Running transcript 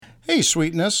Hey,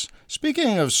 Sweetness.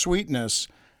 Speaking of sweetness,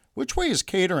 which way is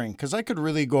catering? Because I could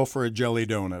really go for a jelly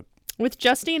donut. With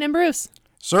Justine and Bruce.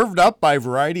 Served up by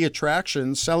Variety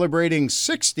Attractions, celebrating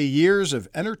 60 years of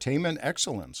entertainment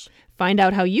excellence. Find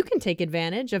out how you can take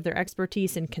advantage of their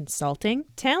expertise in consulting,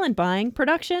 talent buying,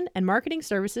 production, and marketing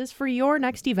services for your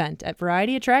next event at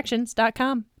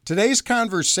varietyattractions.com. Today's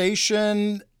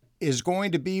conversation is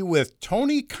going to be with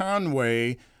Tony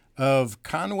Conway of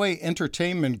Conway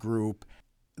Entertainment Group.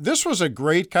 This was a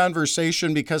great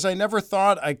conversation because I never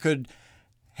thought I could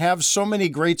have so many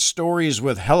great stories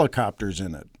with helicopters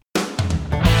in it.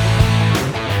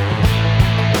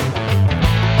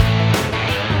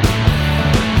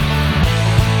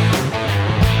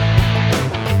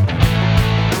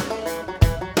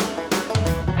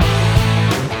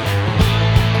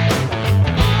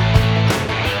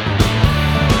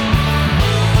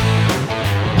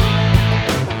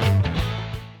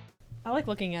 I like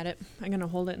looking at it. I'm going to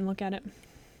hold it and look at it.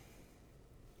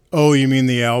 Oh, you mean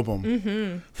the album?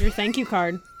 Mm-hmm. Your thank you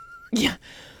card. Yeah.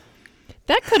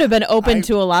 That could have been open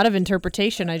to a lot of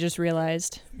interpretation, I just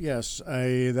realized. Yes,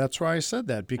 that's why I said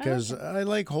that, because I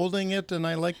like holding it and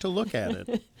I like to look at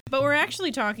it. But we're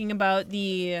actually talking about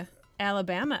the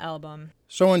Alabama album.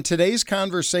 So in today's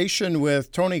conversation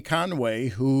with Tony Conway,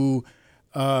 who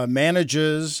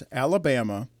manages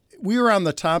Alabama, we were on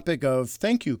the topic of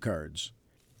thank you cards.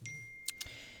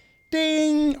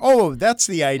 Ding! Oh, that's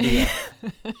the idea.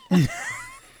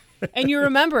 And you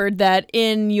remembered that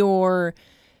in your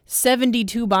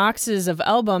 72 boxes of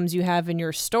albums you have in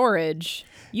your storage,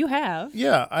 you have.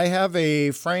 Yeah, I have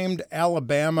a framed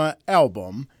Alabama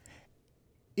album.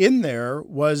 In there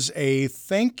was a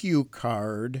thank you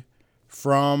card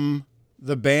from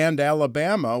the band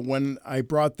Alabama when I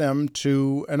brought them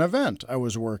to an event I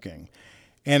was working.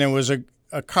 And it was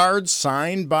a card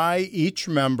signed by each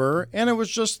member, and it was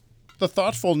just the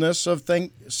thoughtfulness of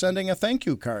sending a thank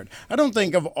you card. I don't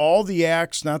think of all the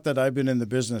acts, not that I've been in the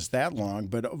business that long,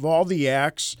 but of all the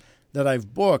acts that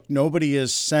I've booked, nobody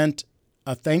has sent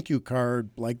a thank you card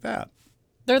like that.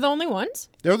 They're the only ones?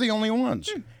 They're the only ones.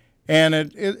 And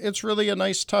it's really a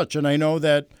nice touch. And I know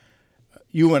that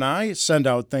you and I send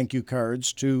out thank you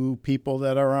cards to people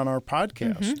that are on our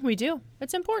podcast. Mm-hmm, we do.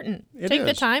 It's important. It Take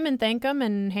the is. time and thank them,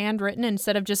 and handwritten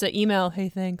instead of just an email, hey,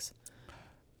 thanks.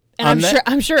 And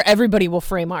I'm sure everybody will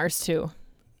frame ours too.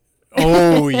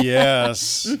 Oh,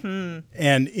 yes.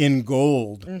 And in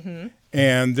gold.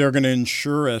 And they're going to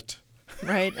insure it.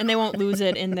 Right. And they won't lose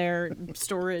it in their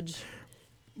storage.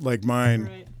 Like mine.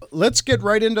 Right. Let's get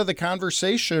right into the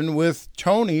conversation with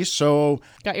Tony. So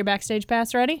Got your backstage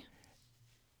pass ready?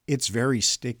 it's very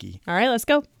sticky. All right, let's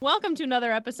go. Welcome to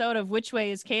another episode of Which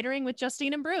Way is Catering with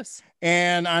Justine and Bruce.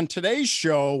 And on today's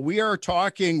show, we are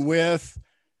talking with,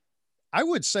 I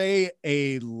would say,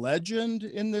 a legend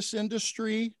in this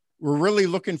industry. We're really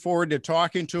looking forward to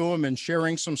talking to him and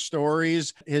sharing some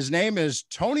stories. His name is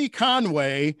Tony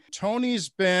Conway. Tony's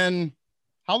been,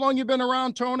 how long you been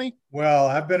around, Tony? Well,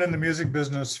 I've been in the music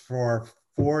business for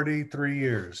 43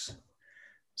 years.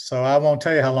 So I won't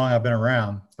tell you how long I've been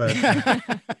around, but,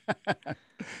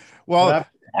 Well, but I'm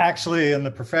actually in the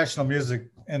professional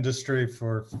music industry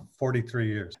for 43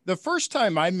 years. the first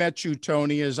time I met you,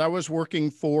 Tony, is I was working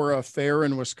for a fair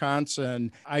in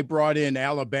Wisconsin. I brought in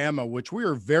Alabama, which we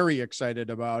were very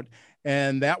excited about.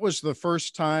 And that was the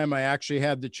first time I actually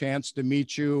had the chance to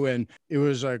meet you. And it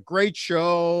was a great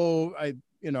show. I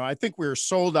think we were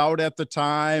sold out at the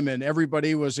time and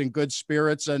everybody was in good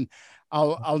spirits. And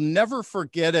I'll never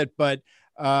forget it. But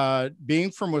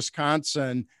being from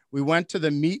Wisconsin, we went to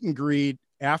the meet and greet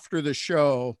after the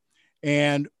show.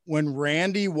 And when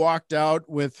Randy walked out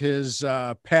with his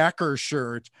Packer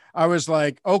shirt, I was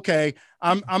like, okay,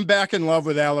 I'm back in love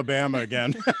with Alabama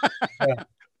again.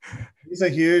 He's a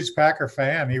huge Packer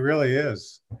fan. He really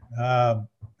is. It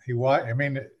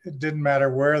didn't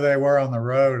matter where they were on the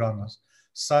road on a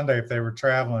Sunday. If they were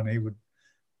traveling, he would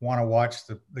want to watch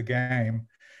the game.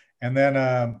 And then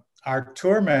our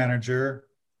tour manager,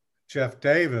 Jeff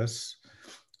Davis,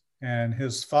 and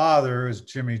his father is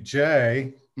Jimmy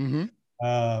J,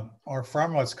 are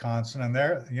from Wisconsin, and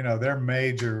they're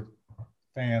major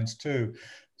fans too.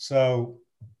 So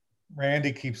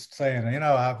Randy keeps saying,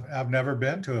 I've never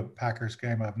been to a Packers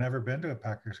game. I've never been to a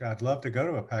Packers game. I'd love to go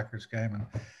to a Packers game. And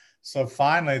so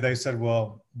finally they said,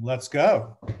 well, let's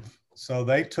go. So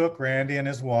they took Randy and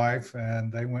his wife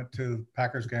and they went to the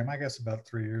Packers game, I guess about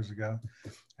 3 years ago,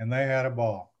 and they had a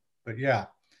ball. But yeah,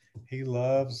 he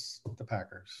loves the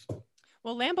Packers.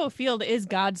 Well, Lambeau Field is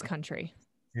God's country.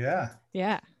 Yeah.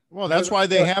 Well, that's why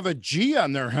they have a G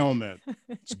on their helmet.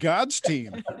 It's God's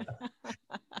team.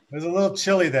 It was a little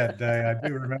chilly that day. I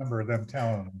do remember them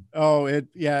telling me. Oh, it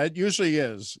usually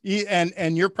is.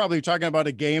 And you're probably talking about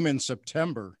a game in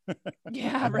September.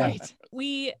 Yeah, right.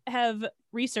 We have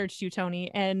researched you,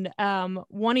 Tony, and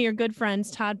one of your good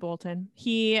friends, Todd Bolton,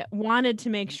 he wanted to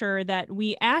make sure that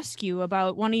we ask you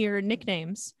about one of your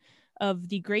nicknames of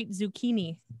the Great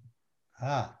Zucchini.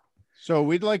 Ah, So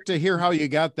we'd like to hear how you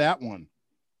got that one.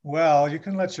 well, you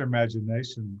can let your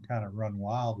imagination kind of run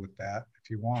wild with that if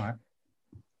you want.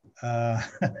 Uh,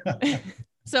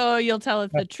 So you'll tell us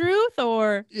the truth,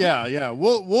 or Yeah.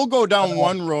 We'll go down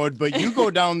one road, but you go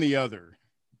down the other.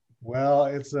 well,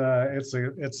 it's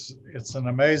an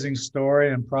amazing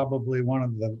story and probably one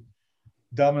of the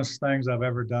dumbest things I've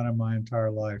ever done in my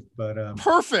entire life. But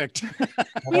Perfect.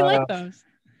 we like those.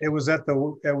 it was at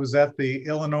the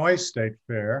Illinois State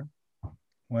Fair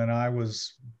when I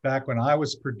was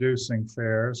producing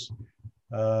fairs.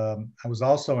 I was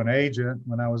also an agent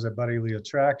when I was at Buddy Lee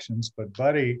Attractions, but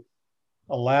Buddy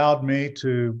allowed me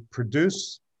to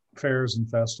produce fairs and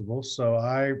festivals. So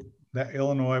that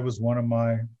Illinois was one of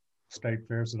my state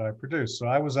fairs that I produced. So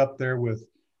I was up there with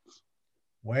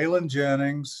Waylon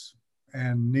Jennings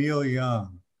and Neil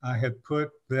Young. I had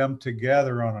put them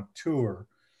together on a tour.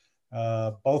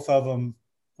 Both of them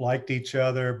liked each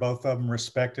other. Both of them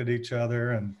respected each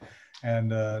other.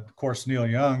 And of course, Neil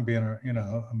Young being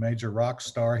a major rock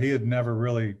star, he had never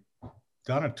really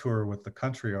done a tour with the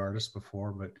country artists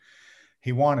before, but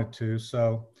he wanted to.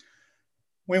 So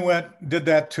we did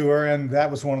that tour, and that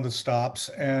was one of the stops.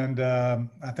 And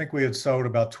I think we had sold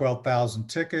about 12,000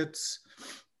 tickets.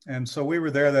 And so we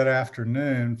were there that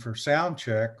afternoon for sound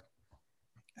check.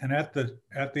 And at the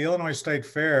Illinois State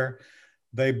Fair,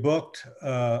 they booked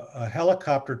a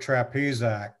helicopter trapeze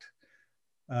act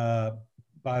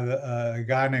by a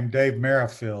guy named Dave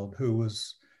Merrifield, who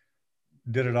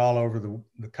did it all over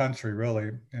the country,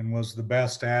 really, and was the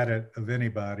best at it of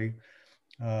anybody.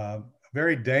 A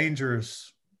very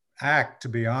dangerous act, to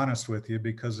be honest with you,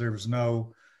 because there was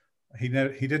he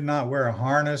did not wear a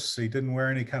harness. He didn't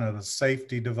wear any kind of a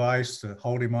safety device to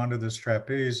hold him onto this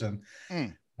trapeze. And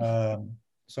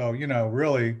so,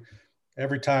 really,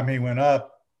 every time he went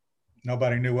up,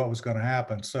 nobody knew what was going to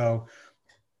happen. So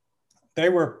they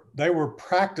were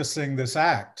practicing this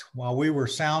act while we were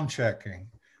sound checking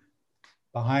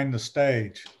behind the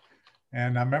stage.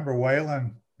 And I remember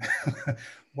Waylon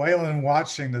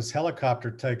watching this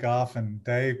helicopter take off, and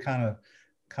Dave kind of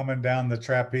coming down the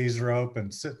trapeze rope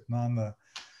and sitting on the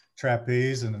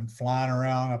trapeze and then flying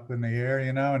around up in the air,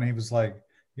 and he was like,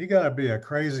 "You got to be a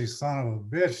crazy son of a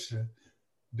bitch to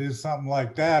do something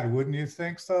like that, wouldn't you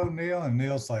think so, Neil?" And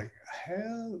Neil's like,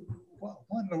 "Hell, what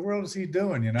in the world is he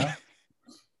doing?"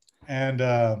 And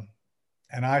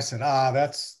I said,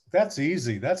 that's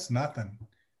easy, that's nothing.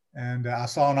 And I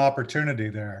saw an opportunity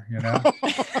there,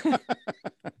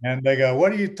 And they go,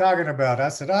 "What are you talking about?" I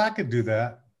said, "I could do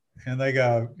that." And they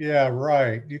go, "Yeah,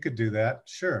 right, you could do that,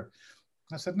 sure."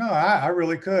 I said, "No, I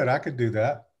really could. I could do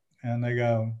that." And they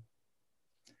go,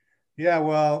 "Yeah,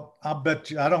 well, I'll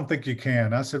bet you. I don't think you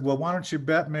can." I said, "Well, why don't you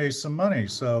bet me some money?"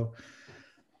 So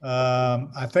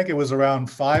I think it was around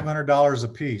 $500 a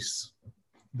piece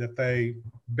that they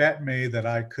bet me that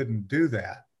I couldn't do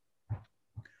that.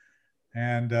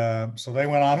 And so they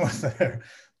went on with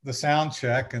the sound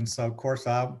check. And so, of course,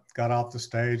 I got off the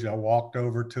stage. I walked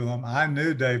over to him. I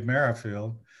knew Dave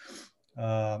Merrifield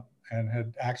and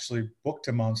had actually booked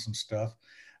him on some stuff.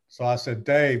 So I said,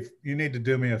 "Dave, you need to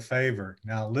do me a favor.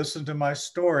 Now, listen to my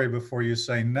story before you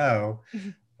say no,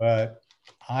 but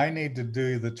I need to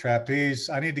do the trapeze.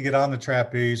 I need to get on the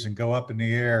trapeze and go up in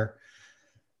the air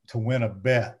to win a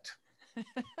bet."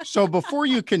 So before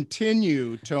you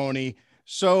continue, Tony,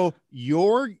 so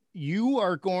you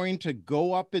are going to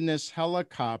go up in this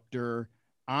helicopter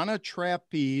on a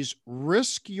trapeze,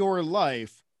 risk your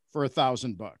life for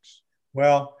 $1,000.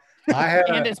 Well, I had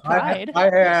And his pride. I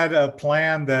had a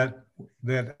plan that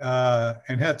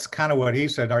and that's kind of what he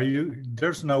said.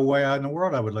 There's no way in the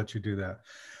world I would let you do that.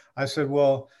 I said,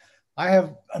 "Well, I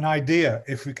have an idea.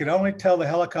 If we could only tell the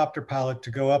helicopter pilot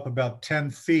to go up about 10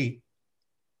 feet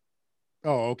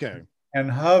Oh, okay.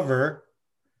 and hover,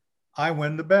 I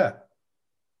win the bet."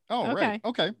 Oh, Okay. right.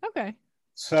 Okay. Okay.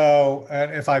 So,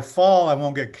 and if I fall, I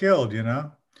won't get killed,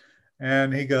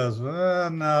 And he goes,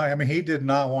 "No." I mean, he did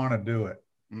not want to do it.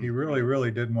 He really,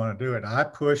 really didn't want to do it. I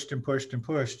pushed and pushed and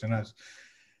pushed. And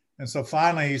so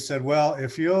finally he said, "Well,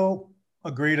 if you'll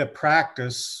agree to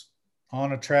practice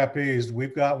on a trapeze,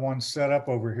 we've got one set up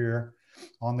over here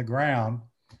on the ground.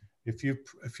 If you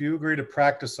agree to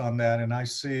practice on that, and I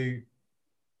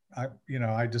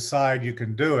decide you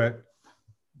can do it,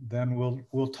 then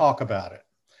we'll talk about it."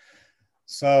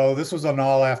 So this was an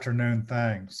all afternoon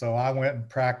thing. So I went and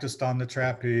practiced on the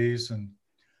trapeze. And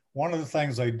one of the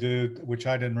things they do, which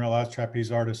I didn't realize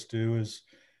trapeze artists do, is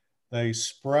they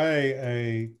spray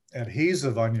a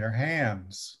adhesive on your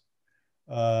hands.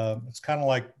 It's kind of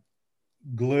like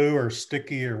glue or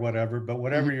sticky or whatever, but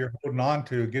whatever you're holding on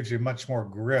to gives you much more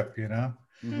grip, you know?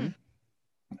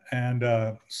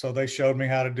 And so they showed me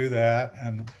how to do that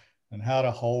and how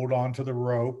to hold onto the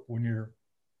rope when you're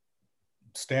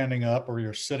standing up or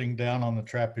you're sitting down on the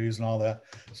trapeze and all that.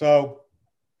 So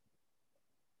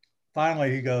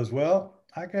finally he goes, well,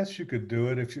 I guess you could do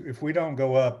it. If we don't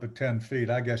go up at 10 feet,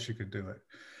 I guess you could do it.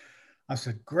 I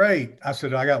said, great. I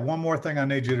said, I got one more thing I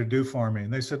need you to do for me.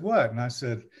 And they said, what? And I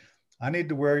said, I need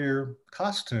to wear your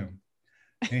costume.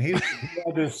 And he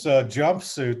had this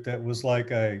jumpsuit that was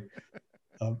like a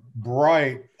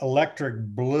bright electric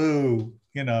blue,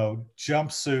 you know,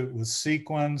 jumpsuit with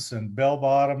sequins and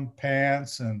bell-bottom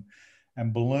pants and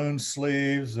balloon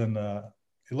sleeves. And it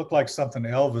looked like something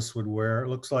Elvis would wear. It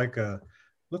looked like an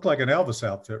Elvis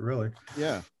outfit, really.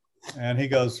 Yeah. And he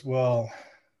goes, well,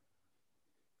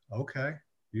 okay,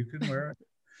 you can wear it.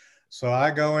 So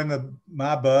I go in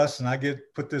my bus and I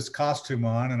put this costume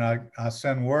on, and I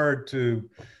send word to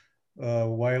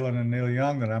Waylon and Neil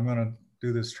Young that I'm going to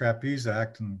do this trapeze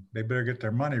act, and they better get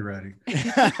their money ready.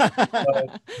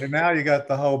 And now you got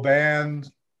the whole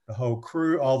band, the whole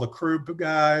crew, all the crew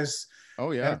guys.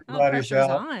 Oh yeah, everybody's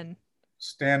out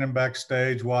standing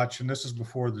backstage watching. This is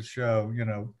before the show, you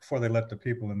know, before they let the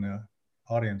people in the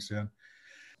audience in.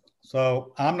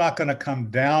 So I'm not going to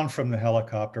come down from the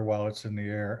helicopter while it's in the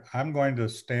air. I'm going to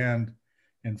stand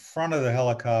in front of the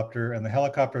helicopter, and the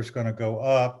helicopter is going to go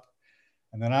up,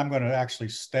 and then I'm going to actually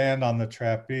stand on the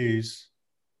trapeze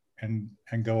and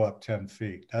go up 10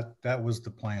 feet. That was the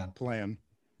plan.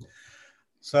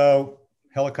 So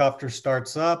helicopter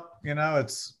starts up. You know,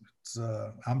 it's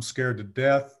I'm scared to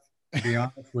death, to be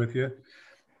honest with you.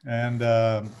 And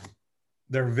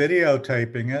they're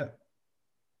videotaping it.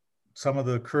 Some of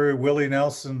the crew, Willie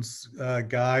Nelson's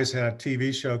guys, had a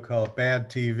TV show called Bad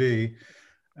TV,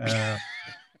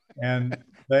 and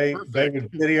they would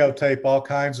videotape all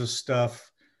kinds of stuff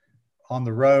on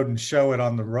the road and show it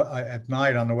at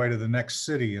night on the way to the next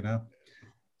city, you know.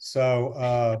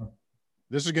 So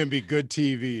this is going to be good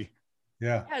TV.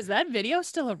 Yeah. Is that video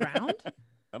still around?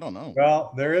 I don't know.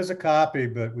 Well, there is a copy,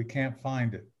 but we can't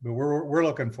find it. But we're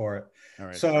looking for it. All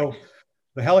right. So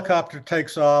the helicopter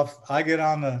takes off. I get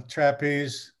on the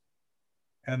trapeze,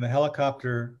 and the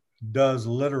helicopter does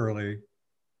literally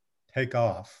take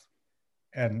off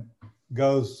and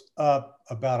goes up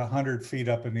about 100 feet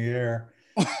up in the air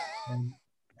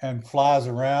and flies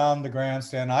around the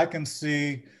grandstand. I can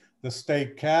see the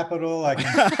state capitol. I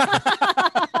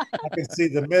can see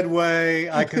the Midway.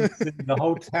 I can see the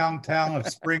whole town of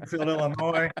Springfield,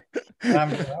 Illinois. And I'm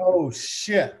going, oh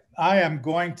shit, I am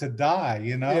going to die,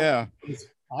 you know? Yeah.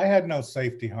 I had no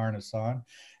safety harness on.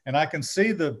 And I can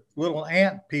see the little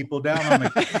ant people down on the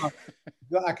ground.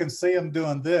 I can see them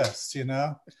doing this, you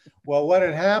know? Well, what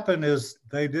had happened is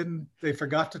they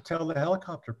forgot to tell the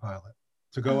helicopter pilot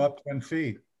to go up 10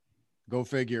 feet. Go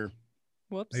figure.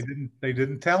 Whoops. They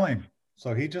didn't tell him.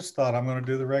 So he just thought, I'm going to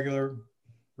do the regular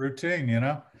routine, you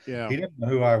know? Yeah. He didn't know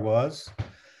who I was.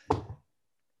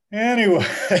 Anyway.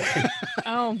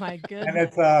 Oh my goodness. And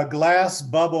it's a glass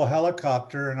bubble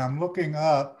helicopter, and I'm looking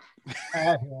up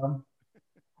at him,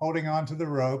 holding on to the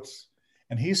ropes,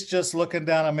 and he's just looking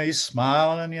down at me,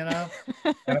 smiling, you know?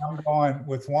 And I'm going,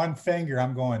 with one finger,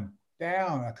 I'm going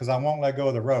down, because I won't let go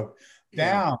of the rope.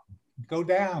 Down, go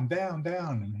down, down,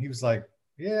 down. And he was like,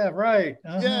 yeah, right.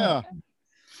 Yeah.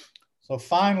 So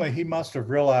finally, he must have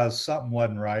realized something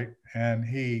wasn't right, and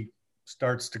he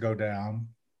starts to go down.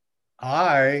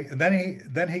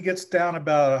 Then he gets down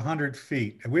about 100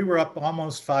 feet. And we were up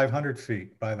almost 500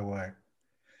 feet, by the way.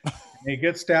 He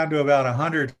gets down to about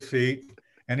 100 feet,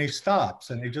 and he stops,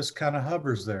 and he just kind of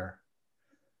hovers there.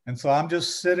 And so I'm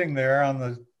just sitting there on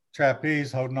the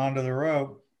trapeze, holding onto the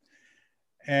rope.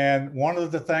 And one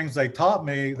of the things they taught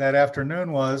me that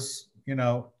afternoon was, you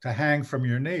know, to hang from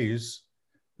your knees.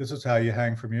 This is how you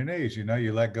hang from your knees. You know,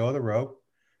 you let go of the rope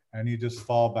and you just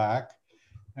fall back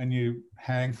and you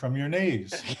hang from your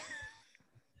knees.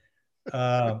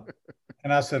 And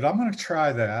I said, I'm going to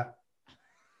try that.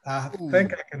 I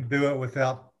think I can do it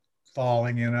without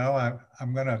falling, you know.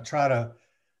 I'm going to try to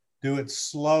do it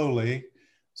slowly.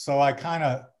 So I kind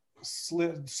of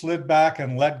slid back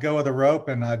and let go of the rope,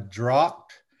 and I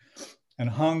dropped and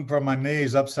hung from my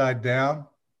knees upside down.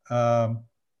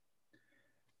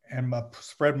 And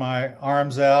spread my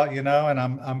arms out, you know, and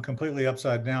I'm completely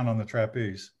upside down on the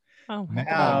trapeze. Oh my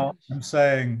now gosh. I'm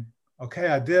saying, okay,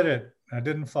 I did it. I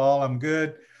didn't fall. I'm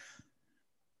good.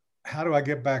 How do I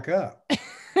get back up?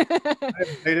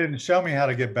 They didn't show me how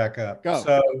to get back up. Go.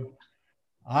 So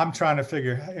I'm trying to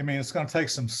figure, I mean, it's going to take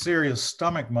some serious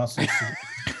stomach muscles.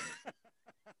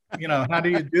 How do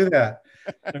you do that?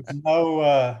 There's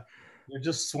no, you're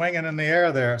just swinging in the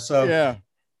air there. So yeah.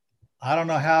 I don't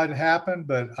know how it happened,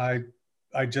 but I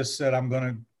just said, I'm going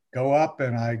to go up,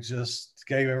 and I just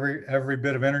gave every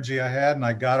bit of energy I had, and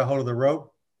I got a hold of the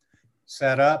rope,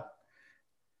 sat up.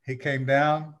 He came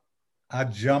down. I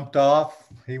jumped off.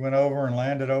 He went over and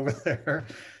landed over there,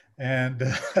 and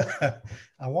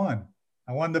I won.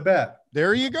 I won the bet.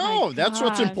 There you go. Oh, that's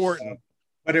what's important.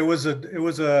 But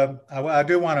I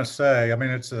do want to say, I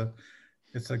mean, it's a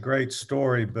great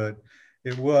story, but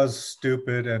it was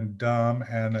stupid and dumb,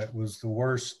 and it was the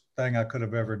worst thing I could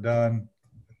have ever done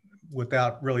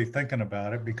without really thinking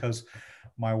about it, because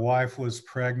my wife was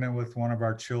pregnant with one of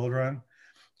our children.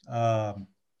 My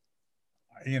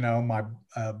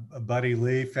buddy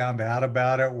Lee found out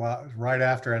about it right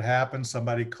after it happened.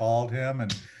 Somebody called him,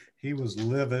 and he was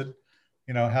livid.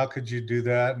 How could you do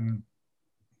that and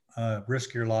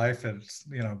risk your life? And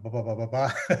blah blah blah blah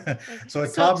blah. So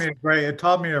it taught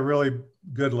me a really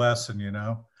good lesson. You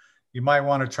might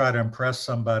want to try to impress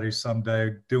somebody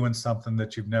someday doing something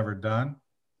that you've never done.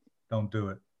 Don't do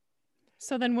it.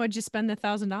 So then what'd you spend the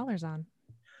 $1,000 on?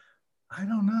 I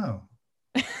don't know.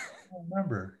 I don't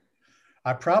remember.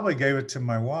 I probably gave it to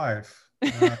my wife.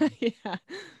 Yeah,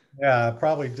 I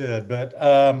probably did. But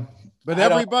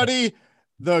everybody,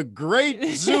 the Great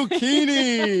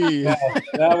Zucchini. Yeah,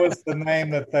 that was the name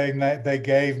that they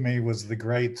gave me, was the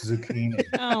Great Zucchini.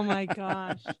 Oh my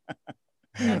gosh.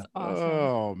 That's awesome.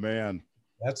 Oh man.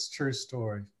 That's a true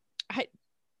story.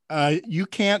 You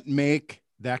can't make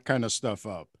that kind of stuff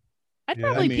up. I'd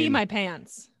probably pee my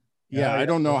pants. Yeah, I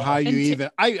don't know how you even.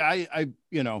 I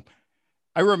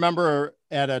remember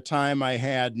at a time I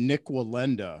had Nick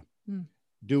Wallenda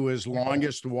do his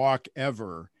longest walk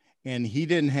ever, and he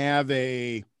didn't have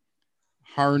a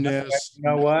harness. You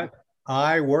know what?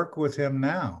 I work with him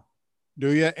now.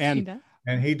 Do you? And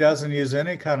he doesn't use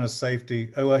any kind of safety.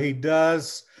 Well, he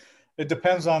does. It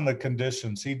depends on the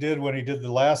conditions. He did when he did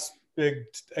the last big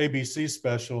ABC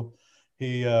special.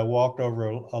 He walked over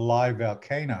a live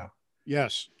volcano.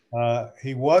 Yes.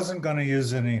 He wasn't going to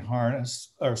use any harness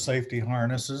or safety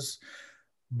harnesses,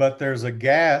 but there's a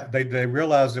gas. They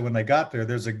realized that when they got there,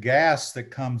 there's a gas that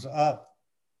comes up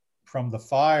from the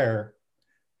fire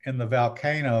in the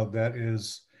volcano that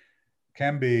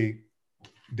can be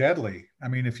deadly. I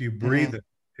mean, if you breathe it.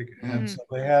 And so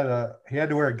he had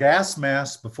to wear a gas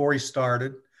mask before he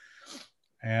started,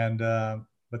 and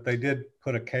but they did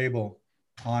put a cable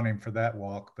on him for that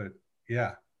walk. But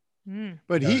yeah.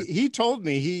 But he told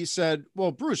me, he said,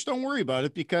 well, Bruce, don't worry about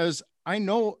it, because I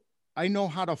know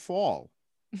how to fall.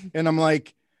 And I'm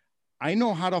like, I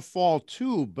know how to fall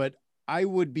too, but I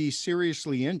would be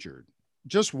seriously injured.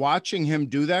 Just watching him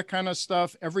do that kind of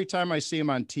stuff, every time I see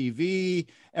him on TV,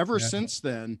 since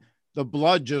then, the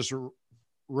blood just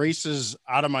races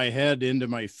out of my head into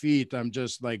my feet. I'm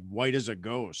just like white as a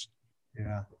ghost.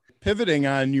 Yeah. Pivoting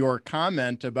on your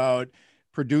comment about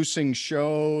producing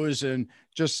shows and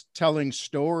just telling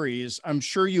stories, I'm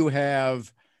sure you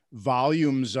have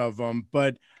volumes of them,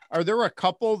 but are there a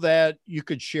couple that you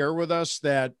could share with us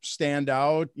that stand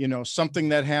out? Something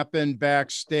that happened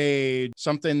backstage,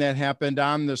 something that happened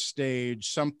on the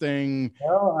stage, something.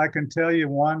 Well, I can tell you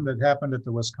one that happened at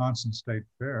the Wisconsin State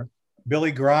Fair.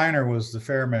 Billy Griner was the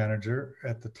fair manager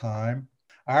at the time.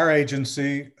 Our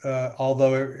agency,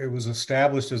 although it was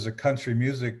established as a country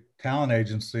music talent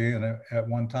agency, and at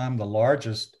one time the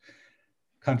largest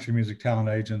country music talent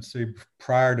agency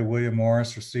prior to William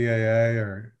Morris or CAA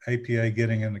or APA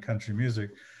getting into country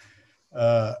music.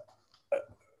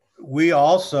 We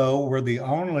also were the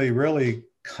only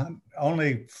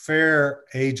fair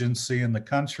agency in the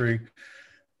country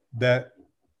that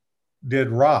did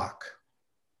rock.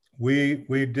 We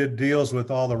did deals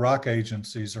with all the rock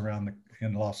agencies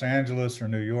in Los Angeles or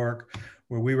New York,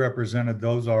 where we represented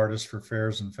those artists for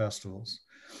fairs and festivals.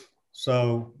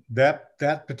 So that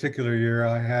particular year,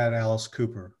 I had Alice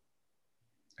Cooper,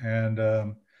 and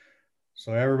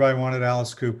so everybody wanted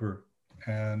Alice Cooper,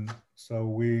 and so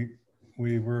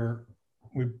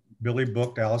Billy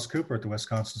booked Alice Cooper at the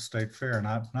Wisconsin State Fair, and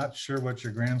I'm not sure what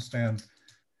your grandstand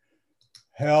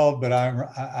held, but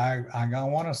I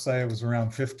want to say it was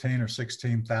around 15 or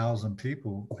 16,000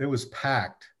 people. It was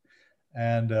packed,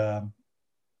 and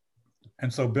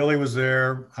so Billy was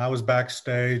there. I was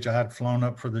backstage. I had flown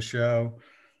up for the show.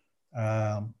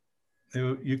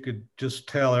 You could just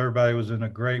tell everybody was in a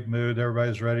great mood.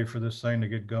 Everybody's ready for this thing to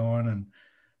get going.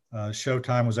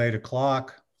 Showtime was 8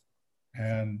 o'clock,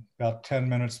 and about 10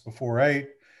 minutes before 8,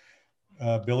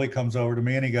 Billy comes over to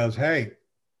me and he goes, "Hey,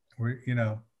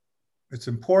 it's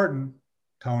important,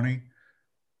 Tony,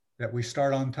 that we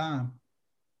start on time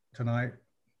tonight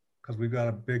because we've got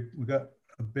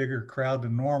a bigger crowd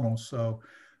than normal. So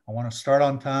I want to start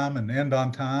on time and end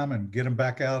on time and get them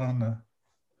back out on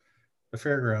the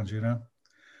fairgrounds,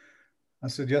 I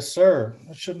said, "Yes, sir.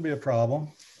 That shouldn't be a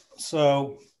problem."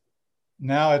 So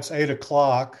now it's 8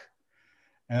 o'clock,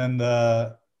 and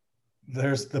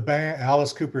there's the band,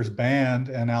 Alice Cooper's band,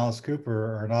 and Alice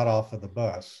Cooper are not off of the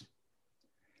bus.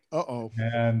 Uh-oh.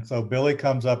 And so Billy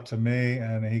comes up to me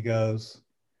and he goes,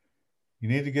 "You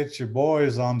need to get your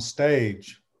boys on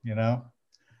stage,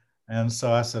 And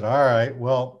so I said, "All right,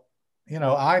 well,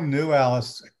 I knew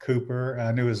Alice Cooper.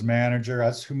 I knew his manager.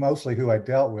 That's mostly who I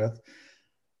dealt with.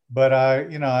 But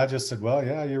I just said, well,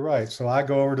 yeah, you're right. So I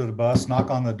go over to the bus,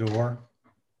 knock on the door.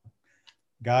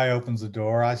 Guy opens the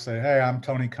door. I say, "Hey, I'm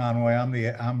Tony Conway. I'm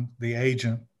the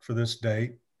agent for this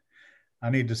date. I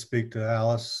need to speak to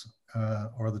Alice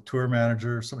or the tour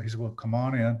manager or something." He said, "Well, come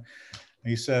on in." And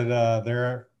he said,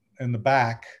 "They're in the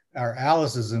back. Our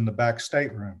Alice is in the back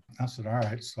stateroom." I said, "All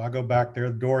right." So I go back there.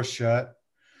 The door's shut.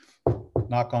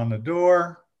 Knock on the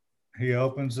door. He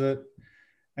opens it,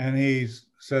 and he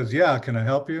says, "Yeah, can I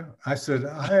help you?" I said,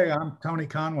 "Hey, I'm Tony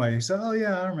Conway." He said, "Oh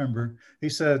yeah, I remember."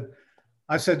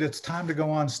 I said, "It's time to go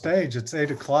on stage. It's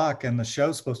 8 o'clock and the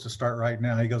show's supposed to start right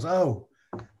now." He goes, "Oh,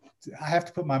 I have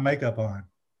to put my makeup on.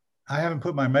 I haven't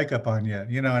put my makeup on yet."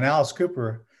 And Alice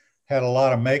Cooper had a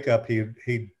lot of makeup.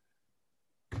 He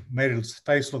made his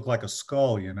face look like a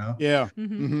skull, Yeah.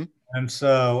 Mm-hmm. And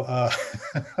so I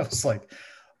was like,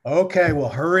 "Okay, well,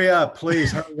 hurry up,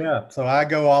 please hurry up." So I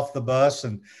go off the bus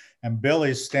and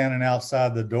Billy's standing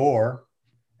outside the door,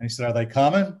 and he said, "Are they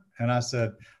coming?" And I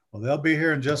said, "Well, they'll be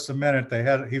here in just a minute."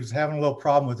 He was having a little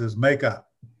problem with his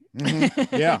makeup.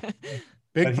 Mm-hmm. Yeah.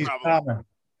 Big but he's problem. coming.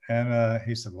 And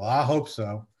he said, "Well, I hope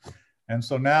so." And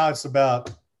so now it's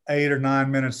about 8 or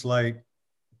 9 minutes late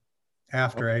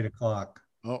after 8 o'clock.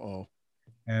 Uh-oh.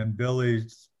 And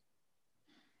Billy's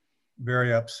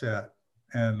very upset.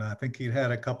 And I think he'd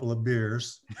had a couple of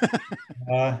beers.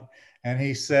 And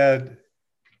he said,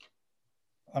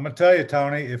 "I'm going to tell you,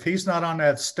 Tony, if he's not on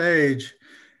that stage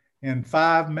in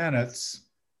 5 minutes,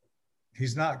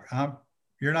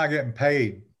 you're not getting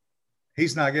paid.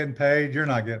 He's not getting paid. You're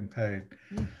not getting paid."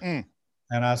 Mm.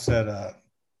 And I said,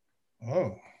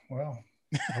 "Oh, well,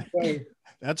 okay."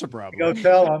 That's a problem. Go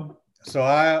tell him. So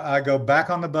I go back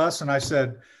on the bus and I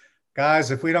said, "Guys,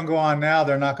 if we don't go on now,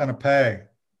 they're not going to pay."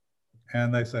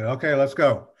 And they said, "Okay, let's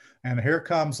go." And here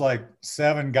comes like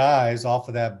 7 guys off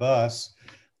of that bus,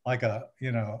 like a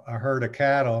herd of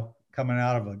cattle coming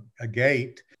out of a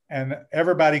gate. And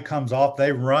everybody comes off.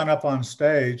 They run up on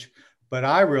stage, but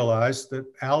I realized that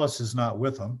Alice is not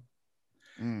with them.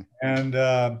 Mm.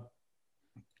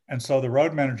 And so the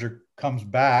road manager comes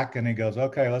back and he goes,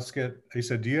 "Okay, he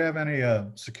said, "Do you have any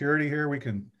security here? We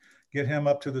can get him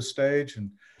up to the stage."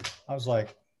 And I was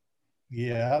like,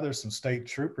 "Yeah, there's some state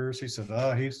troopers." He said,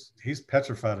 "Oh, he's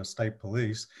petrified of state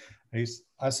police."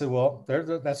 I said, "Well,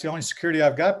 that's the only security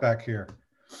I've got back here."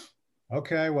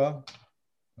 "Okay, well,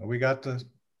 we got the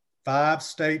 5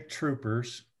 state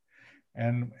troopers,"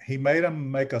 and he made them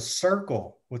make a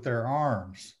circle with their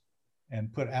arms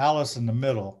and put Alice in the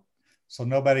middle so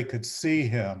nobody could see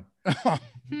him.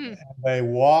 And they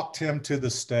walked him to the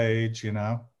stage,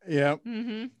 Yeah.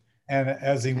 Mm-hmm. And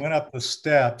as he went up the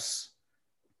steps,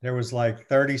 there was like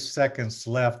 30 seconds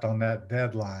left on that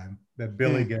deadline that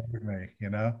Billy gave me,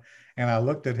 And I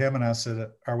looked at him and I said,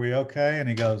 "Are we okay?" And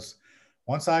he goes,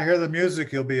 "Once I hear the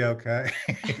music, you'll be okay."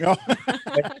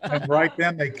 And right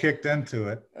then they kicked into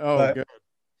it. Oh, but good.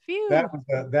 Phew.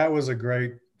 That was a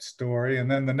great story.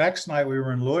 And then the next night we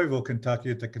were in Louisville,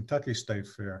 Kentucky at the Kentucky State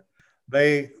Fair.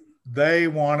 They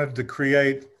wanted to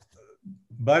create,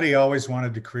 Buddy always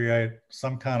wanted to create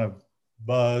some kind of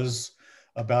buzz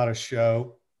about a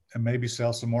show and maybe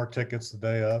sell some more tickets the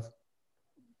day of.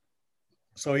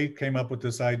 So he came up with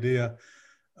this idea.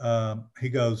 He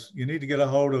goes, "You need to get a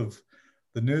hold of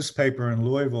the newspaper in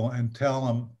Louisville and tell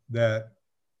them that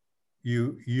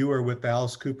you are with the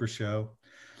Alice Cooper show,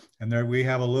 and there we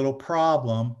have a little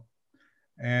problem,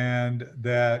 and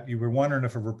that you were wondering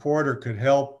if a reporter could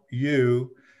help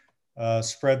you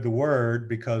spread the word,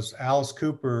 because Alice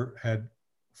Cooper had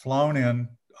flown in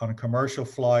on a commercial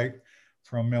flight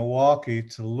from Milwaukee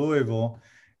to Louisville,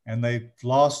 and they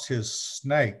lost his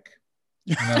snake."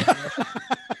 He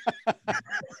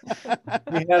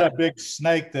had a big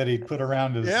snake that he put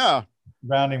around him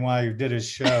while he did his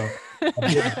show.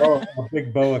 a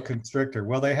big boa constrictor.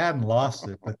 Well, they hadn't lost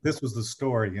it, but this was the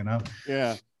story, you know,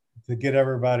 Yeah. to get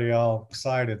everybody all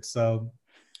excited. So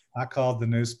I called the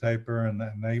newspaper, and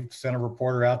they sent a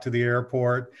reporter out to the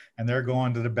airport, and they're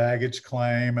going to the baggage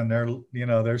claim, and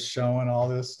they're showing all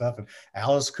this stuff. And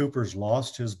Alice Cooper's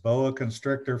lost his boa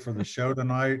constrictor for the show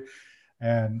tonight.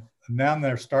 And now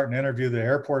they're starting to interview the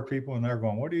airport people, and they're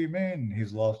going, "What do you mean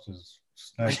he's lost his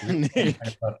snake?"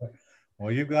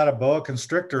 Well, you've got a boa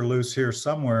constrictor loose here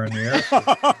somewhere in the airport.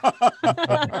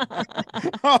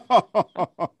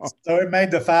 So it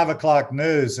made the 5 o'clock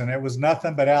news, and it was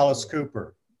nothing but Alice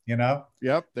Cooper, you know?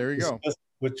 Yep, there you go.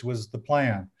 Which was the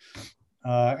plan.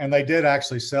 And they did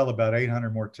actually sell about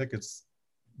 800 more tickets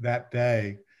that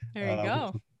day. There you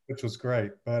go. Which was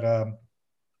great. But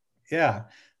yeah,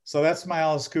 so that's my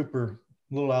little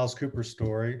Alice Cooper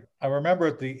story. I remember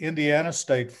at the Indiana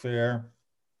State Fair,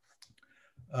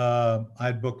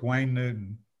 I'd booked Wayne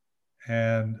Newton,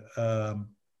 and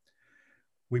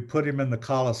we put him in the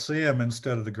Coliseum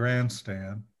instead of the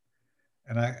grandstand.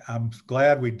 And I'm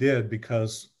glad we did,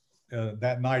 because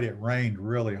that night it rained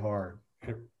really hard.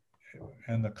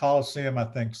 And the Coliseum, I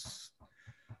think,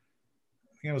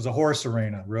 it was a horse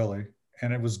arena, really,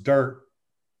 and it was dirt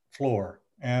floor.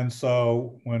 And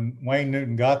so when Wayne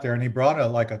Newton got there, and he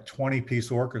brought like a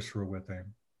 20-piece orchestra with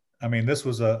him. I mean, this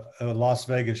was a Las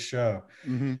Vegas show.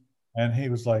 Mm-hmm. And he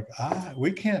was like,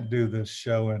 we can't do this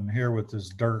show in here with this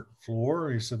dirt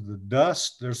floor. He said, the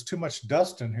dust, there's too much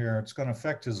dust in here. It's going to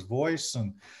affect his voice.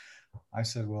 And I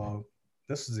said, well,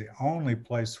 this is the only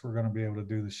place we're going to be able to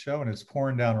do the show. And it's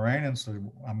pouring down raining. So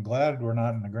I'm glad we're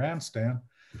not in the grandstand.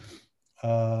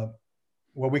 Well,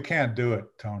 we can't do it,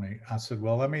 Tony. I said,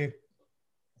 well,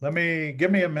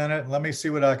 give me a minute. Let me see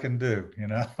what I can do, you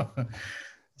know?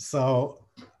 So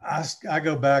I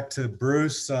go back to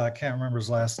Bruce. I can't remember his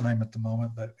last name at the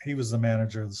moment, but he was the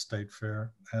manager of the State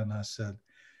Fair. And I said,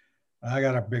 I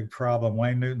got a big problem.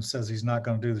 Wayne Newton says he's not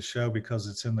going to do the show because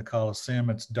it's in the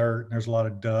Coliseum. It's dirt, and there's a lot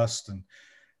of dust,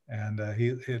 and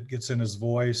it gets in his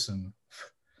voice. And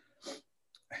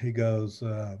he goes,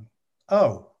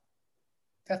 oh,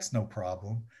 that's no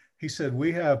problem. He said,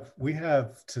 we have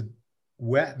to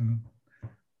wetten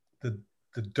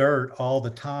the dirt all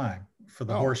the time for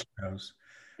the horse shows.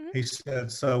 Mm-hmm. He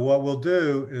said, so what we'll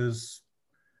do is,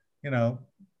 you know,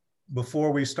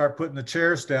 before we start putting the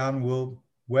chairs down, we'll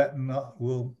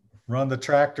run the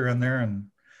tractor in there and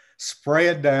spray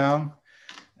it down,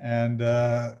 and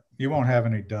you won't have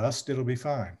any dust. It'll be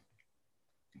fine.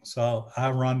 So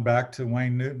I run back to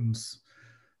Wayne Newton's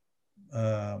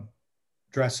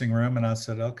dressing room, and I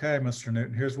said, okay, Mr.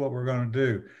 Newton, here's what we're going to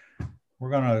do. We're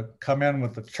going to come in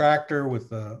with the tractor with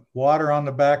the water on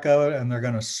the back of it, and they're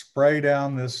going to spray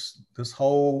down this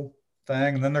whole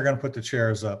thing, and then they're going to put the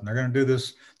chairs up, and they're going to do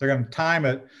this. They're going to time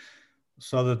it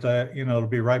so that it'll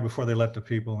be right before they let the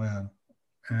people in,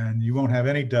 and you won't have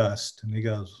any dust. And he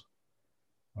goes,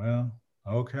 well,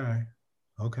 okay.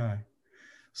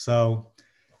 So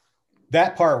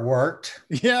that part worked.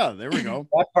 Yeah, there we go.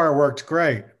 That part worked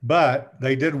great, but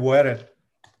they did wet it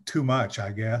too much,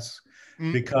 I guess,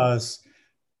 because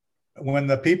when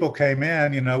the people came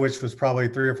in, which was probably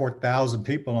 3,000 or 4,000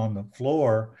 people on the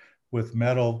floor with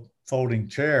metal folding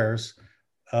chairs,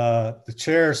 the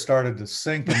chairs started to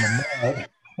sink in the mud.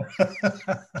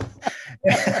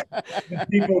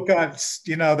 People got,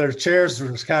 their chairs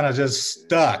were kind of just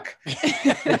stuck.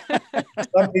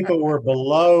 Some people were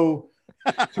below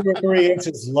 2 or 3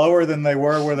 inches lower than they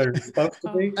were where they were supposed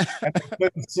to be, and they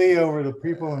couldn't see over the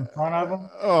people in front of them.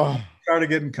 Oh. Started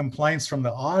getting complaints from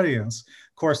the audience.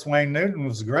 Of course, Wayne Newton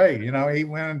was great. He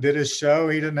went and did his show.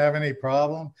 He didn't have any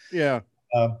problem. Yeah.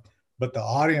 But the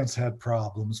audience had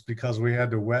problems because we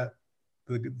had to wet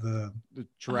the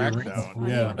track down.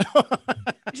 Yeah.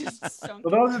 So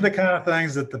those are the kind of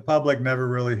things that the public never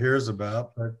really hears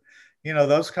about. But,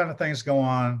 those kind of things go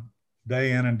on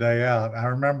day in and day out. I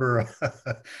remember,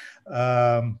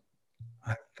 I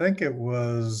think it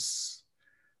was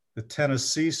the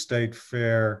Tennessee State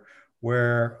Fair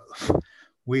where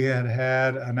we had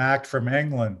an act from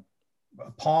England,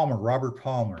 Robert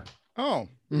Palmer. Oh.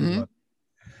 Mm-hmm.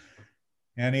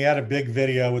 And he had a big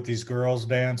video with these girls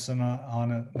dancing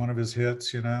on one of his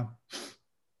hits,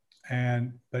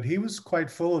 but he was quite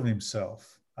full of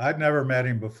himself. I'd never met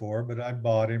him before, but I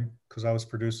bought him because I was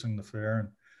producing the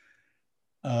fair.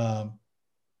 And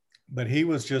but he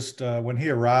was just, when he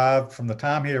arrived, from the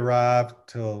time he arrived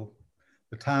till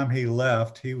the time he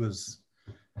left, he was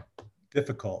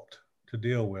difficult to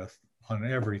deal with on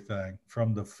everything,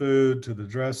 from the food to the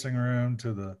dressing room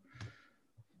to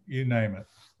you name it.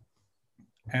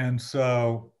 And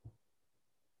so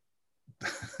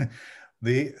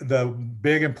The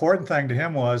big important thing to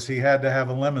him was he had to have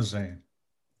a limousine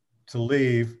to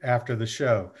leave after the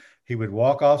show. He would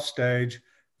walk off stage,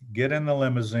 get in the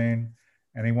limousine,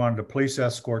 and he wanted a police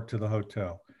escort to the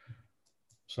hotel.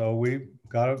 So we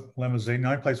got a limousine. The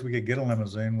only place we could get a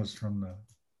limousine was from the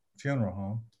funeral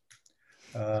home.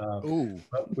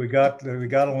 But we got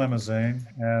a limousine,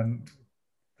 and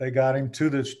they got him to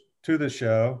the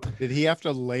show. Did he have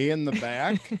to lay in the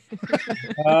back?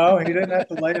 No, he didn't have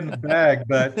to lay in the bag.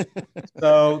 But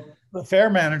so the fair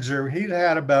manager, he'd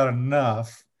had about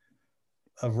enough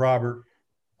of Robert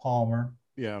Palmer.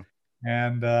 Yeah.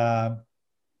 And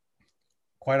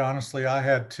quite honestly, I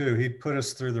had too. He'd put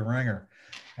us through the ringer.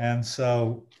 And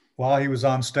so while he was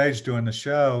on stage doing the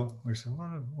show, we said,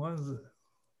 what is it?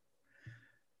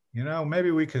 You know,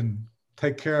 maybe we can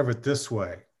take care of it this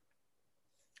way.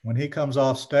 When he comes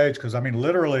off stage, because I mean,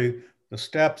 literally the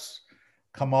steps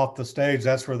come off the stage,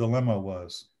 that's where the limo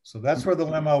was. So that's where the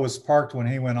limo was parked when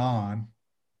he went on.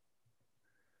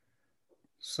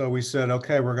 So we said,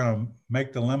 okay, we're going to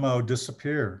make the limo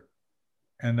disappear.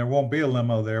 And there won't be a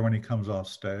limo there when he comes off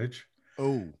stage.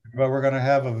 Oh. But we're going to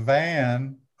have a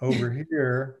van over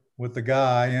here with the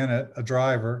guy in it, a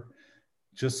driver,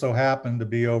 just so happened to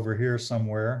be over here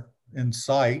somewhere in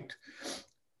sight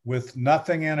with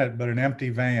nothing in it but an empty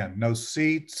van. No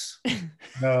seats,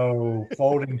 no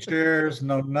folding chairs,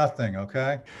 no nothing,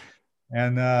 okay?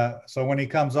 And so when he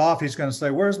comes off, he's going to say,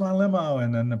 where's my limo?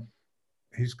 And then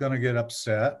he's going to get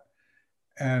upset.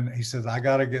 And he says, I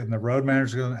got to get, and the road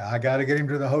manager's going, I got to get him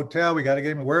to the hotel. We got to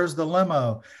get him, where's the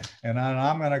limo? And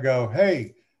I'm going to go,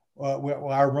 hey,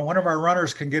 one of our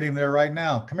runners can get him there right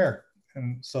now. Come here.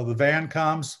 And so the van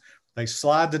comes, they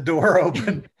slide the door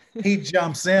open. He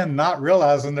jumps in, not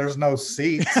realizing there's no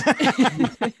seats.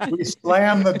 We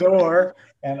slam the door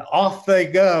and off they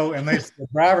go. And the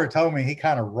driver told me he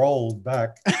kind of rolled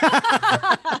back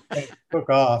and took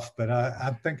off. But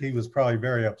I think he was probably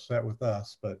very upset with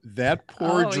us. But that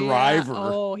poor driver. Yeah.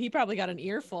 Oh, he probably got an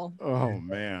earful. Oh,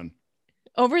 man.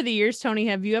 Over the years, Tony,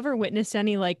 have you ever witnessed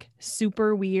any like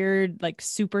super weird, like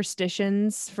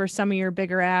superstitions for some of your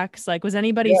bigger acts? Like, was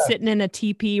anybody sitting in a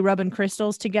teepee rubbing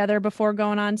crystals together before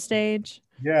going on stage?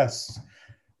 Yes.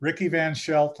 Ricky Van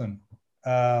Shelton.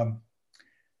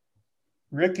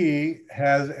 Ricky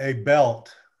has a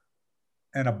belt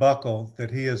and a buckle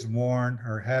that he has worn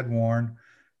or had worn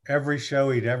every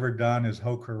show he'd ever done his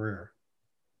whole career.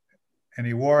 And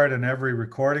he wore it in every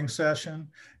recording session,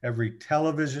 every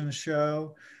television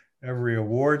show, every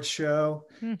award show.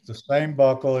 The same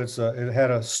buckle. It had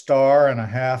a star and a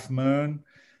half moon.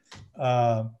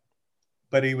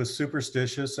 But he was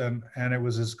superstitious, and it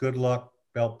was his good luck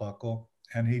belt buckle.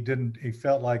 And he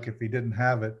felt like if he didn't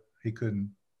have it, he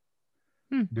couldn't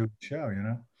do the show, you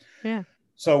know? Yeah.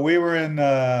 So we were in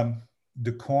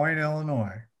DuQuoin,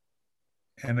 Illinois,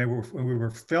 and we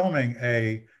were filming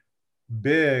a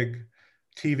big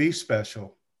TV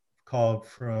special called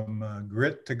From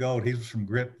Grit to Gold. He was from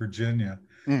Grit, Virginia.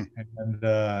 And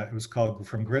it was called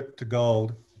From Grit to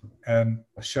Gold. And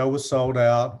the show was sold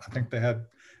out. I think they had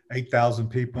 8,000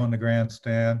 people in the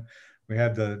grandstand. We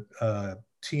had the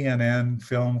TNN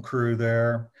film crew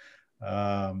there.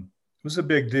 It was a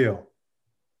big deal.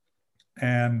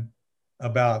 And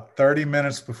about 30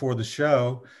 minutes before the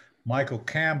show, Michael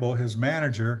Campbell, his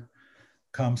manager,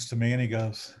 comes to me and he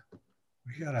goes,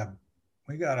 we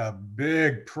got a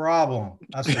big problem.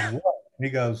 I said, what? He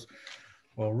goes,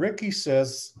 well, Ricky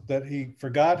says that he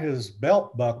forgot his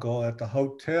belt buckle at the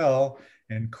hotel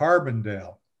in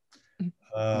Carbondale.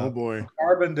 Oh boy.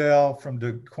 Carbondale from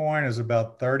DuQuoin is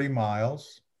about 30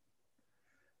 miles,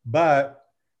 but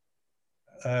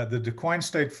the DuQuoin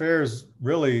State Fair is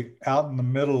really out in the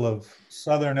middle of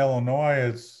Southern Illinois.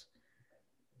 It's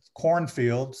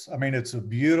cornfields. I mean, it's one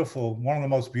of the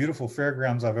most beautiful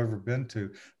fairgrounds I've ever been to,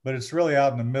 but it's really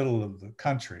out in the middle of the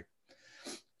country.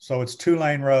 So it's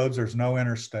 2-lane roads. There's no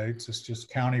interstates. It's just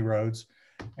county roads.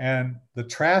 And the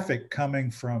traffic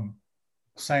coming from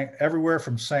everywhere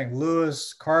from St.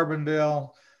 Louis,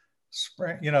 Carbondale,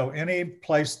 any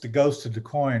place that goes to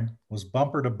DuQuoin was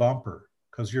bumper to bumper,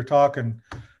 because you're talking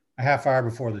a half hour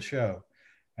before the show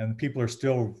and people are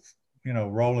still,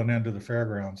 rolling into the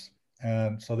fairgrounds.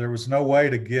 And so there was no way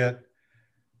to get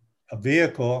a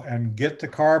vehicle and get to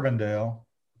Carbondale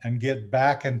and get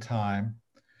back in time.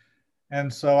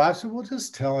 And so I said, well,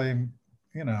 just tell him,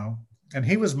 and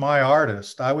he was my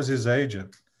artist. I was his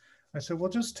agent. I said,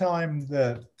 well, just tell him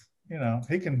that,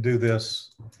 he can do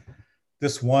this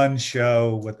one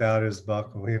show without his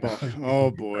buckle. Oh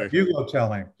boy. You go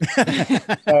tell him.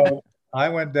 So I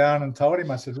went down and told him,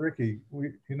 I said, Ricky,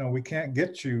 we can't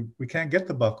get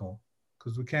the buckle,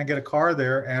 because we can't get a car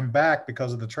there and back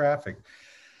because of the traffic.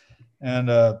 And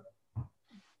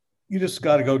you just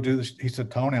got to go do this. He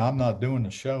said, Tony, I'm not doing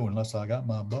the show unless I got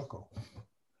my buckle.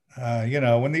 You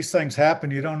know, when these things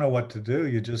happen, you don't know what to do.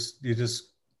 You just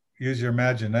use your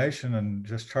imagination and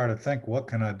just try to think, what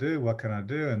can I do? What can I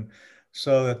do? And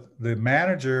so the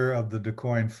manager of the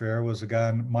DuQuoin Fair was a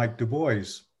guy, Mike Du Bois.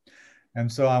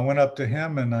 And so I went up to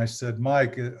him and I said,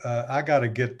 Mike, I got to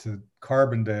get to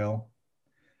Carbondale.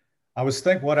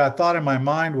 What I thought in my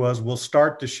mind was, we'll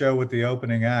start the show with the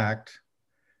opening act.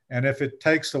 And if it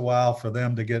takes a while for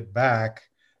them to get back,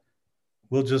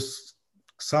 we'll just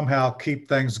somehow keep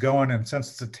things going. And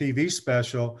since it's a TV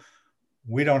special,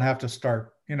 we don't have to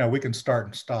start, you know, we can start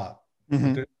and stop.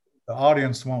 Mm-hmm. The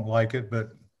audience won't like it,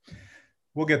 but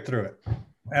we'll get through it.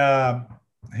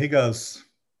 He goes,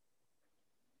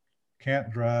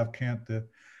 can't drive, can't do.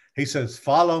 He says,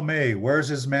 follow me. Where's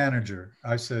his manager?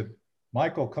 I said,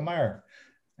 Michael, come here.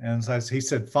 And so he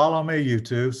said, follow me, you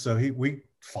two. So we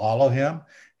follow him.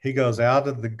 He goes out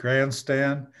of the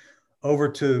grandstand over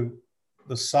to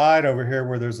the side over here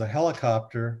where there's a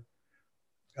helicopter,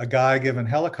 a guy giving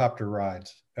helicopter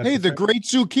rides. Hey, the Great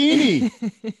Zucchini.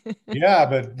 Yeah,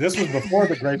 but this was before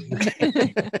the Great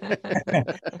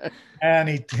Zucchini.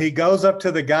 And he goes up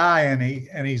to the guy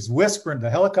and he's whispering, the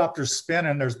helicopter's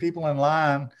spinning. There's people in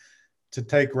line to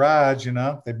take rides, you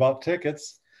know, they bought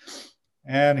tickets.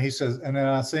 And he says, and then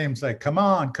I see him say, come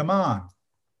on, come on.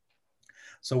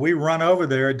 So we run over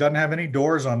there. It doesn't have any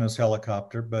doors on this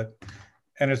helicopter,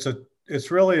 and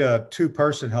it's really a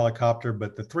 2-person helicopter,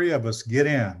 but the 3 of us get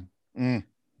in. Mm.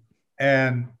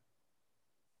 And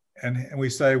we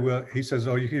say, well, he says,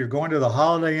 oh, you're going to the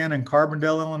Holiday Inn in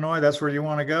Carbondale, Illinois? That's where you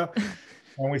want to go?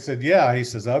 And we said, yeah. He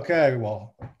says, okay,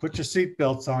 well, put your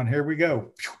seatbelts on. Here we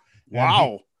go.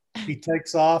 Wow. He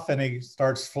takes off and he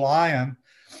starts flying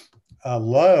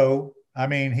low. I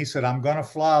mean, he said, I'm going to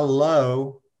fly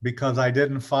low because I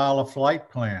didn't file a flight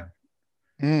plan.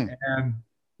 Mm. And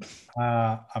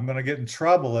I'm going to get in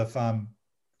trouble if I'm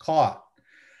caught.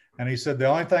 And he said, the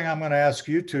only thing I'm going to ask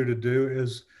you two to do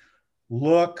is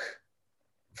look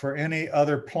for any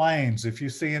other planes. If you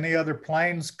see any other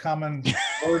planes coming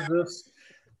towards us,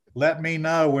 let me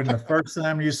know when the first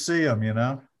time you see them, you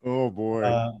know? Oh, boy.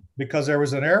 Because there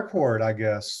was an airport, I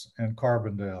guess, in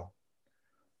Carbondale.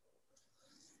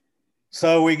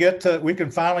 So we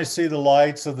can finally see the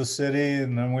lights of the city,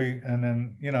 and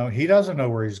then you know, he doesn't know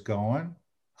where he's going.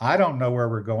 I don't know where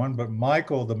we're going, but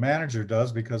Michael, the manager,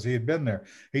 does because he had been there.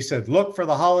 He said, look for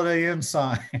the Holiday Inn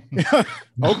sign.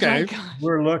 Okay. Oh,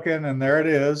 We're looking, and there it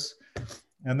is.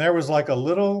 And there was like a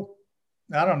little,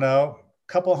 I don't know,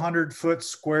 couple 100-foot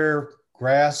square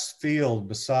grass field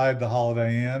beside the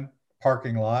Holiday Inn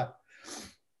parking lot.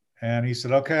 And he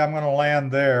said, okay, I'm going to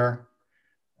land there.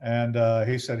 And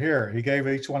he said, here, he gave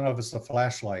each one of us a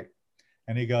flashlight.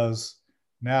 And he goes,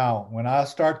 now, when I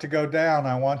start to go down,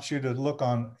 I want you to look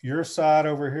on your side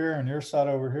over here and your side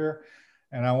over here.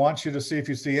 And I want you to see if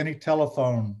you see any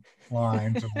telephone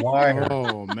lines or wires.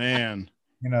 Oh, man.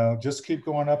 You know, just keep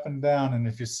going up and down. And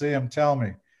if you see them, tell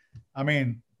me. I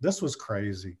mean, this was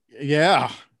crazy.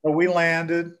 Yeah. So we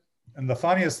landed. And the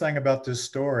funniest thing about this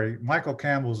story, Michael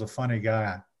Campbell's a funny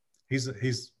guy. He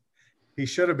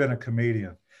should have been a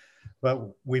comedian.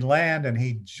 But we land and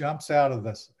he jumps out of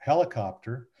this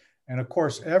helicopter. And of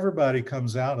course, everybody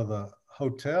comes out of the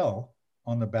hotel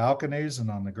on the balconies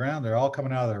and on the ground. They're all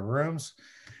coming out of their rooms.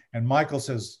 And Michael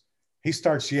says, he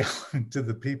starts yelling to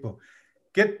the people,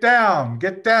 get down,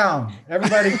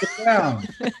 everybody get down.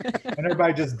 And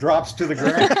everybody just drops to the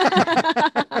ground.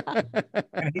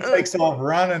 And he takes off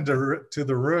running to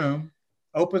the room,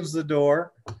 opens the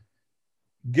door,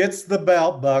 gets the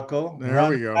belt buckle,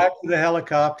 runs back to the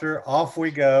helicopter, off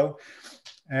we go.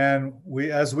 And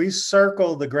as we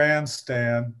circle the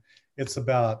grandstand, it's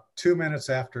about 2 minutes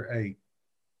after 8.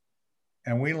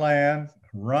 And we land,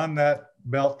 run that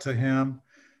belt to him.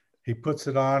 He puts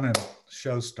it on and the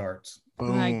show starts.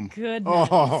 Boom. My goodness.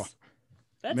 Oh,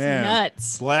 that's man.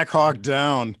 Nuts. Black Hawk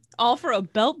Down. All for a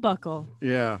belt buckle.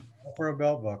 Yeah. For a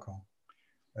belt buckle.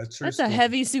 That's a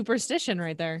heavy superstition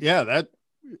right there. Yeah, that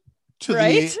to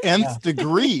right? the nth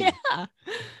degree. Yeah.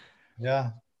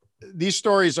 Yeah. These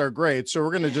stories are great. So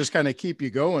we're going to just kind of keep you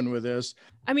going with this.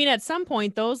 I mean, at some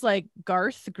point, those like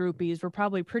Garth groupies were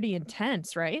probably pretty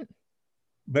intense, right?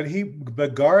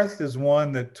 But Garth is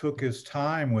one that took his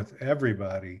time with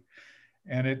everybody.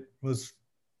 And it was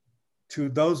to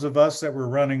those of us that were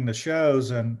running the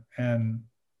shows and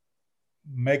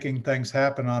making things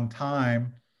happen on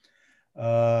time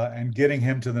and getting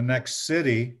him to the next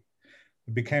city,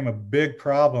 it became a big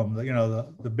problem. You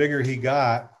know, the bigger he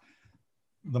got,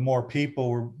 the more people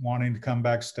were wanting to come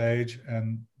backstage.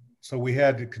 And so we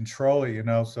had to control it, you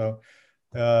know. So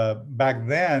back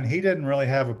then, he didn't really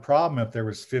have a problem if there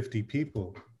was 50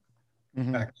 people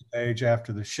backstage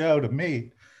after the show to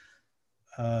meet.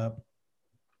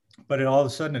 But all of a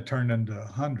sudden it turned into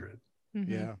 100.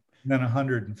 Mm-hmm. Yeah. And then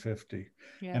 150.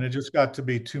 Yeah. And it just got to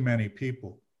be too many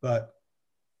people. But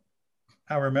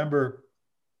I remember,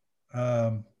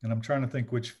 and I'm trying to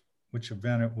think which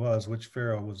event it was, which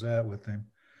fair I was at with him.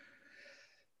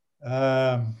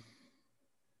 I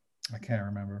can't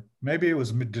remember. Maybe it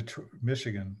was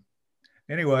Michigan.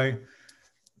 Anyway,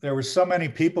 there were so many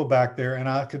people back there, and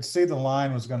I could see the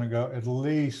line was going to go at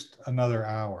least another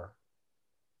hour.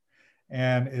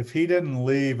 And if he didn't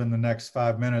leave in the next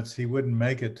 5 minutes, he wouldn't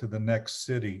make it to the next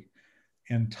city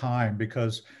in time,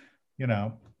 because, you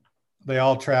know, they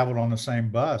all traveled on the same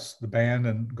bus. The band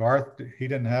and Garth, he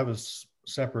didn't have a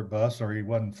separate bus, or he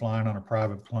wasn't flying on a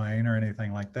private plane or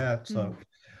anything like that. So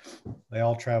they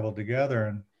all traveled together.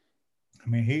 And I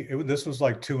mean, this was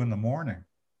like 2 a.m.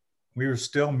 We were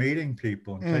still meeting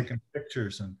people and taking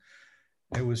pictures, and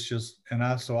it was just,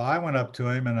 so I went up to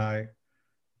him and I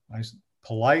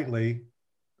politely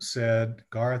said,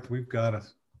 Garth, we've got to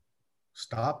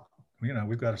stop, you know,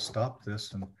 we've got to stop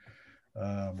this. And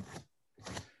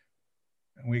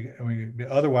we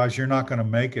otherwise you're not going to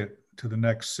make it to the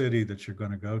next city that you're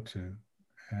going to go to.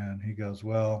 And he goes,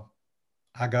 well,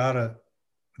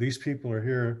 these people are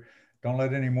here. Don't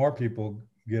let any more people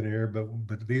get here, but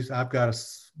I've got to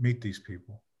meet these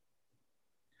people.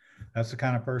 That's the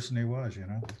kind of person he was, you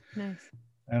know. Nice.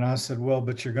 And I said, well,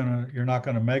 but you're not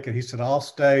gonna make it. He said, I'll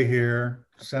stay here,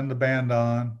 send the band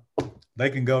on. They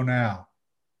can go now.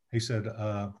 He said,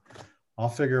 I'll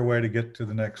figure a way to get to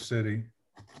the next city.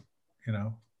 You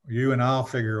know, you and I'll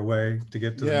figure a way to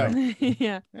get to the next city.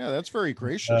 Yeah. Yeah, that's very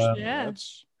gracious. Yeah.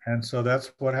 And so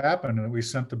that's what happened. And we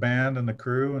sent the band and the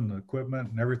crew and the equipment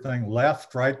and everything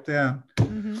left right then.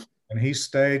 Mm-hmm. And he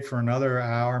stayed for another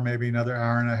hour, maybe another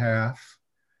hour and a half,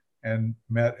 and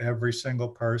met every single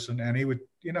person. And he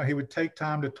would take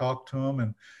time to talk to them,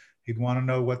 and he'd want to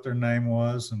know what their name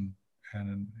was, and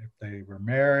if they were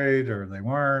married or they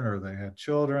weren't, or they had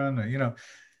children, or, you know,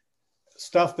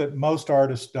 stuff that most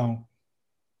artists don't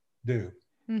do.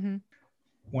 Mm-hmm.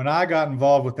 When I got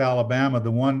involved with Alabama, the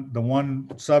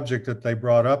one subject that they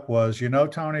brought up was, you know,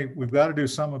 Tony, we've got to do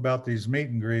something about these meet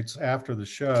and greets after the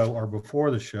show or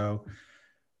before the show,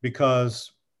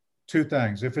 because 2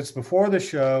 things. If it's before the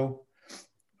show,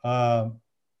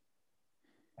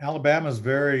 Alabama's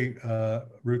very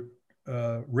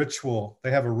ritual.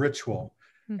 They have a ritual,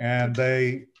 and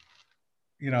they,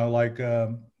 you know, like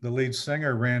the lead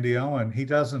singer, Randy Owen, he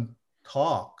doesn't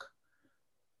talk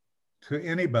to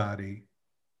anybody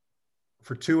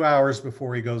for 2 hours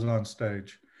before he goes on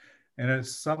stage. And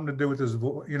it's something to do with his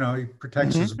voice. You know, he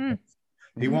protects his voice.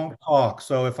 He won't talk.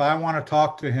 So if I want to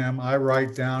talk to him, I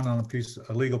write down on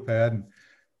a legal pad, and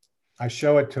I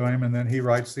show it to him, and then he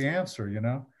writes the answer, you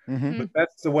know. But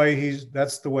that's the way he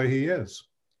is.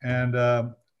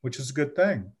 And which is a good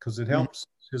thing, because it helps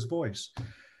his voice.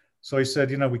 So he said,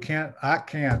 you know, I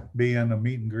can't be in a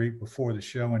meet and greet before the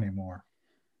show anymore.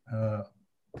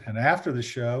 And after the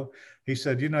show, he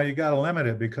said, you know, you got to limit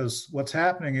it, because what's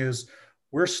happening is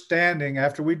we're standing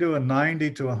after we do a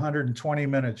 90 to 120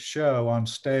 minute show on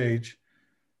stage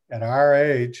at our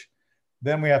age.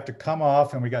 Then we have to come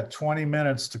off, and we got 20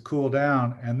 minutes to cool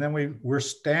down. And then we're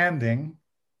standing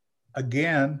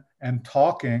again and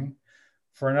talking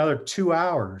for another 2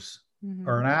 hours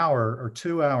or an hour or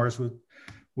 2 hours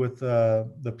with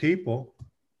the people.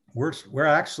 We're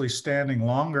actually standing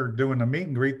longer doing the meet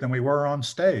and greet than we were on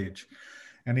stage.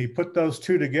 And he put those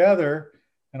 2 together,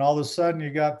 and all of a sudden you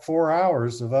got 4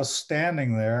 hours of us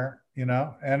standing there, you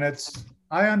know, and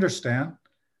I understand,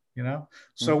 you know.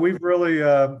 So we've really,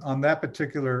 on that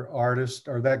particular artist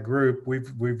or that group,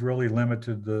 we've really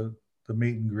limited the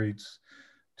meet and greets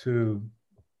to,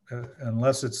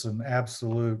 unless it's an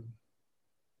absolute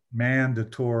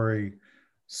mandatory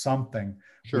something,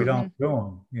 we don't do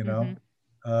them, you know.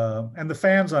 And the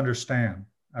fans understand.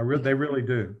 They really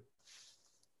do.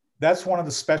 That's one of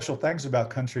the special things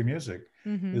about country music,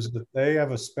 is that they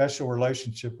have a special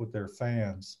relationship with their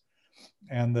fans,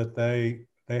 and that they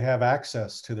have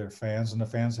access to their fans, and the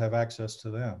fans have access to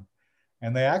them.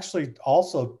 And they actually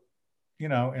also, you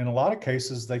know, in a lot of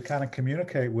cases, they kind of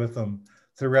communicate with them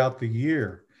throughout the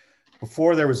year.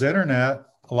 Before there was internet,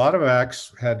 a lot of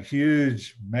acts had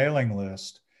huge mailing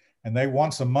lists. And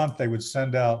once a month, they would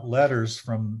send out letters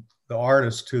from the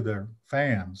artists to their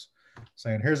fans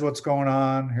saying, here's what's going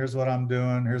on. Here's what I'm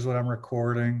doing. Here's what I'm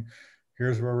recording.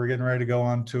 Here's where we're getting ready to go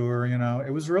on tour. You know,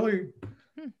 it was really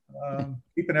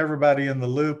keeping everybody in the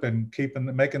loop and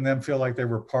making them feel like they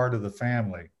were part of the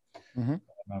family.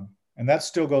 And that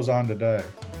still goes on today.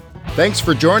 Thanks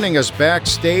for joining us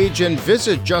backstage, and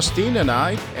visit Justine and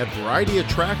I at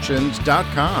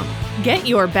VarietyAttractions.com. Get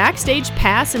your backstage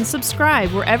pass and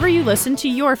subscribe wherever you listen to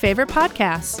your favorite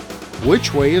podcasts.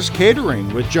 Which Way is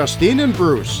Catering with Justine and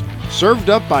Bruce, served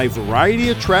up by Variety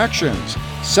Attractions,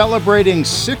 celebrating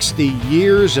 60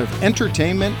 years of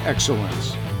entertainment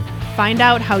excellence. Find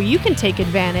out how you can take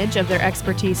advantage of their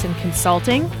expertise in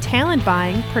consulting, talent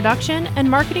buying, production, and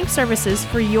marketing services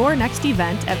for your next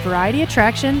event at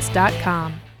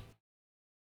VarietyAttractions.com.